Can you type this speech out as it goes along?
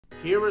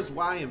Here is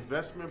why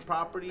investment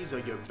properties are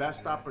your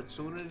best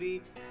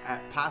opportunity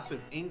at passive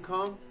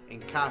income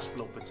and cash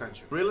flow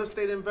potential. Real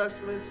estate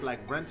investments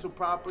like rental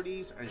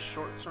properties and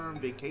short-term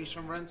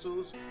vacation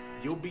rentals,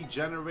 you'll be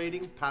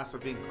generating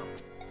passive income.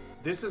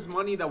 This is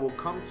money that will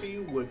come to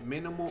you with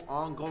minimal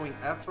ongoing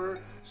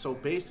effort, so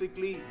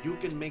basically you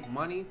can make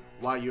money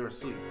while you're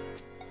asleep.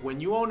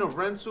 When you own a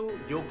rental,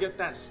 you'll get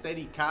that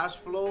steady cash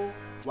flow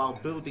while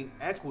building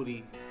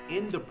equity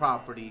in the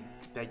property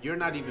that you're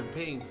not even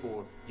paying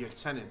for, your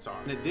tenants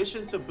are. In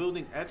addition to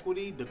building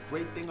equity, the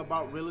great thing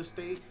about real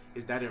estate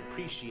is that it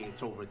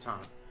appreciates over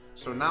time.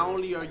 So not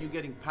only are you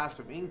getting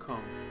passive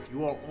income,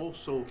 you are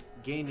also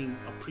gaining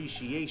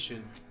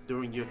appreciation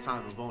during your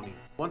time of owning.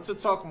 Want to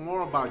talk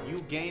more about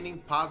you gaining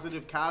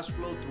positive cash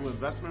flow through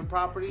investment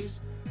properties?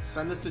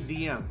 Send us a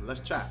DM,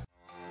 let's chat.